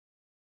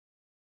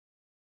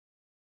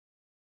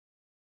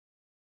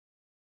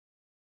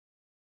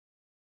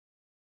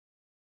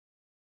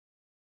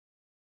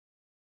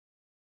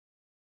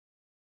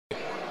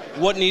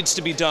what needs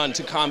to be done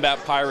to combat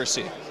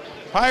piracy?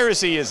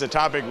 Piracy is a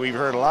topic we've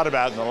heard a lot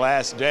about in the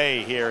last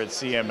day here at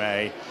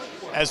CMA,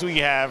 as we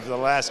have the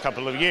last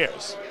couple of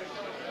years.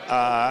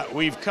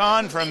 We've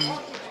gone from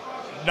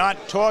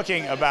not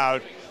talking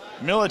about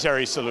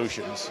military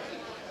solutions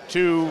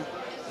to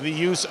the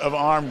use of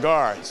armed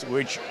guards,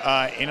 which,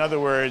 in other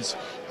words,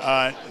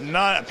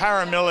 not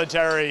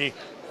paramilitary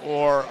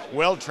or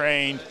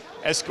well-trained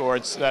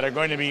escorts that are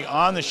going to be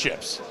on the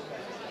ships,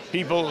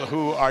 people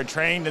who are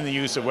trained in the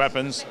use of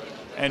weapons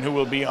and who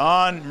will be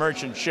on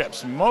merchant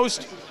ships.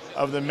 Most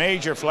of the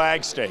major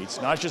flag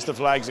states, not just the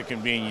flags of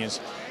convenience,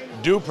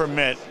 do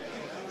permit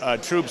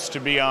troops to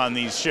be on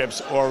these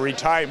ships, or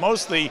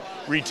mostly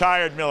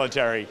retired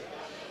military,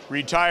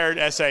 retired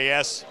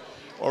SAS,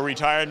 or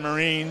retired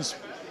Marines,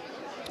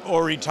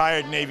 or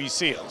retired Navy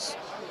SEALs.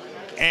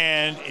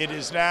 And it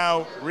is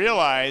now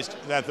realized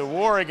that the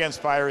war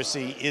against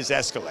piracy is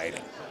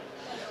escalating.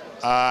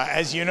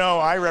 As you know,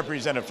 I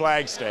represent a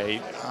flag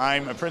state.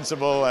 I'm a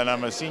principal and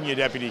I'm a senior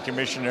deputy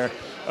commissioner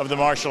of the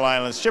Marshall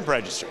Islands Ship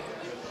Registry.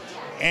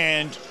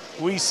 And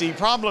we see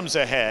problems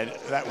ahead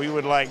that we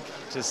would like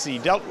to see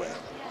dealt with.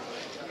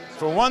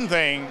 For one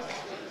thing,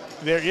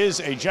 there is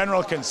a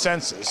general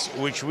consensus,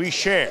 which we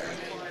share,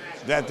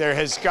 that there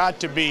has got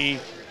to be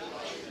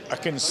a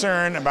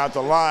concern about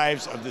the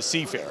lives of the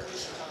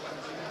seafarers.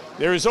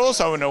 There is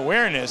also an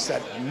awareness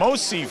that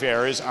most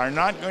seafarers are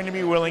not going to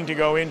be willing to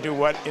go into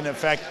what, in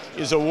effect,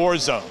 is a war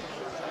zone.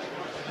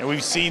 And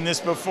we've seen this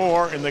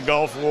before in the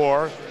Gulf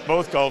War,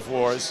 both Gulf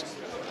Wars,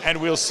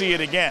 and we'll see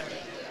it again.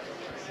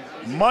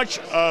 Much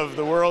of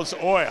the world's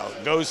oil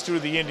goes through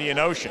the Indian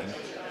Ocean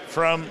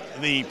from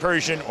the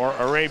Persian or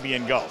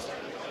Arabian Gulf.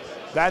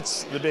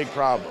 That's the big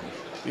problem.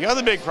 The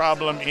other big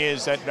problem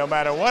is that no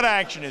matter what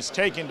action is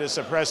taken to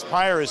suppress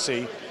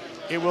piracy,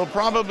 it will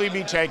probably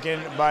be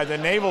taken by the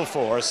naval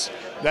force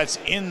that's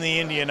in the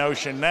Indian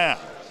Ocean now,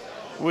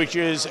 which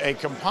is a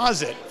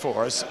composite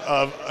force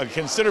of a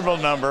considerable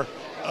number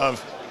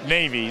of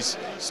navies,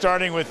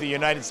 starting with the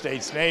United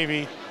States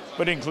Navy,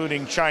 but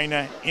including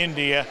China,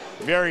 India,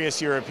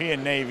 various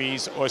European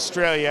navies,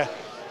 Australia,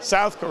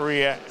 South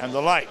Korea, and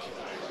the like.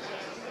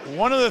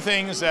 One of the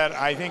things that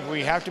I think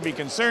we have to be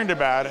concerned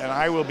about, and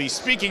I will be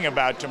speaking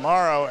about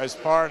tomorrow as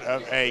part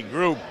of a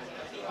group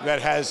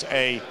that has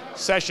a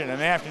session,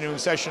 an afternoon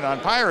session on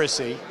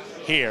piracy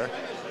here,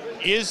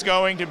 is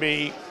going to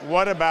be,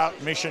 what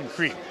about mission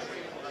creep?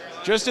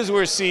 Just as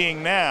we're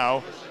seeing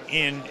now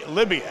in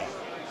Libya,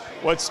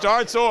 what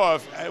starts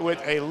off with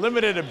a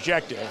limited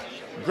objective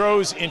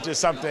grows into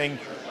something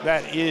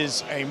that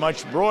is a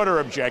much broader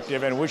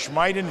objective, and which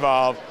might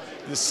involve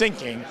the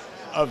sinking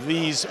of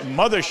these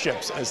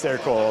motherships, as they're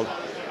called,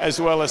 as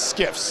well as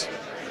skiffs.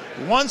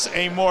 Once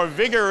a more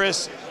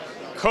vigorous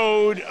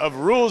code of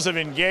rules of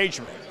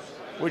engagement,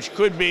 which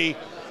could be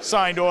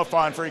signed off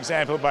on, for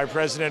example, by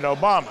President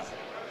Obama,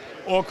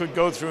 or could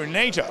go through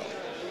NATO,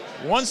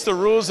 once the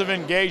rules of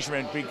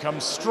engagement become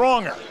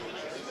stronger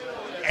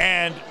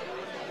and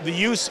the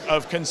use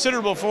of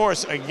considerable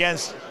force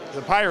against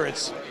the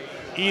pirates,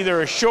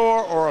 either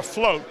ashore or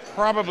afloat,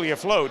 probably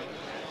afloat,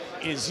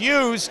 is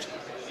used,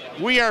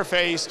 we are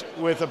faced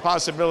with the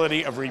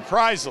possibility of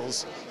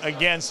reprisals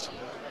against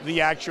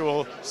the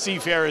actual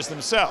seafarers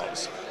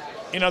themselves.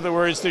 In other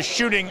words, the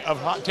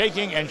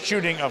taking and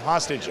shooting of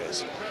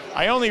hostages.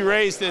 I only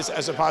raise this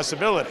as a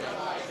possibility.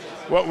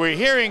 What we're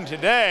hearing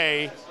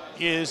today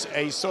is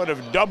a sort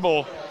of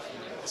double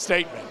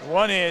statement.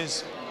 One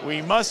is,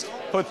 we must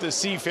put the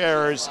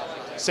seafarers'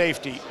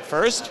 safety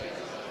first,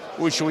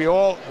 which we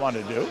all want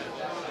to do,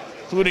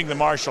 including the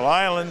Marshall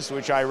Islands,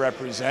 which I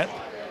represent.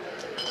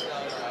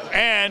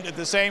 And at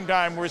the same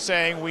time, we're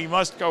saying we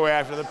must go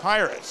after the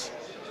pirates.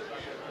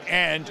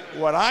 And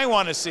what I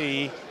want to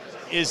see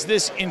is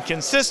this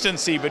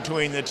inconsistency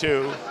between the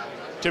two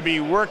to be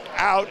worked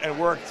out and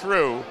worked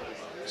through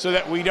so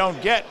that we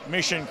don't get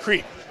mission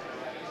creep.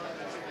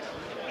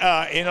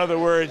 In other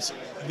words,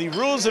 the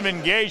rules of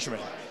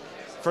engagement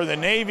for the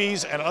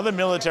navies and other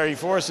military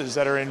forces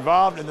that are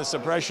involved in the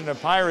suppression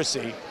of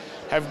piracy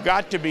have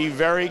got to be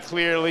very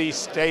clearly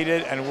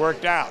stated and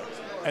worked out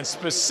and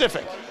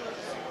specific.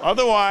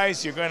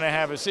 Otherwise, you're going to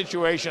have a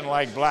situation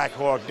like Black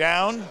Hawk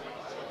Down,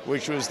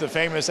 which was the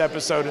famous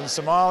episode in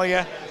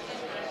Somalia,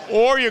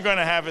 or you're going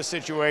to have a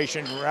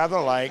situation rather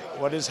like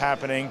what is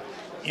happening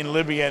in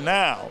Libya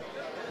now,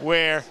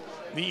 where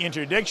the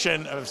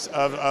interdiction of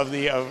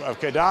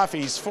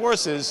Gaddafi's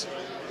forces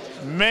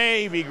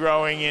may be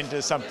growing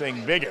into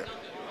something bigger.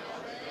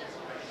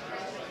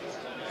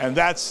 And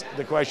that's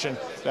the question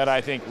that I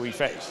think we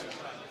face.